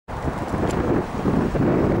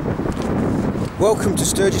Welcome to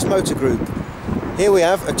Sturgess Motor Group. Here we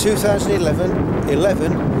have a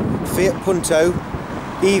 2011 Fiat Punto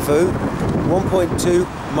EVO 1.2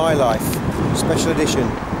 MYLIFE Special Edition.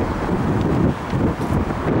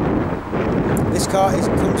 This car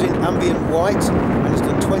comes in ambient white and has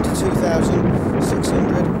done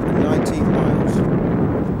 22,619 miles.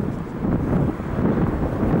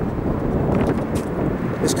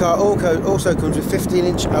 This car also comes with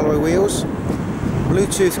 15-inch alloy wheels,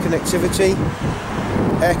 Bluetooth connectivity,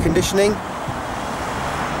 air conditioning,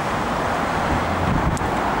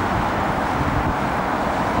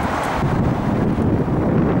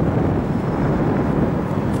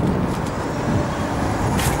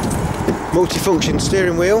 multifunction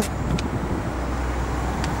steering wheel.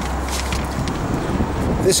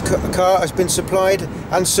 This car has been supplied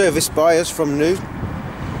and serviced by us from new.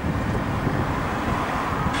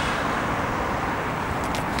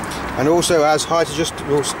 And also has height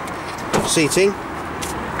adjustable seating.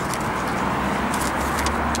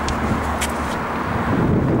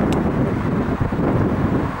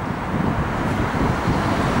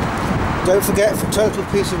 Don't forget, for total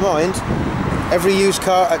peace of mind, every used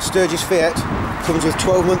car at Sturgess Fiat comes with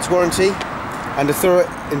 12 months warranty and a thorough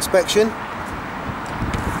inspection.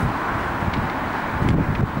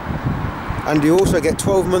 And you also get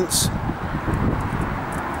 12 months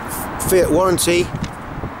Fiat warranty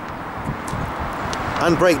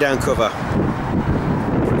and breakdown cover.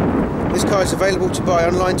 This car is available to buy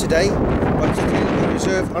online today by clicking the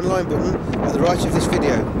reserve online button at the right of this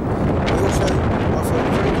video. We also offer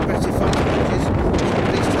very competitive finance packages, so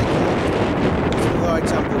please take a look at some of our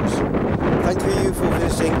examples. Thank you for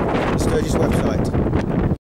visiting the Sturgess website.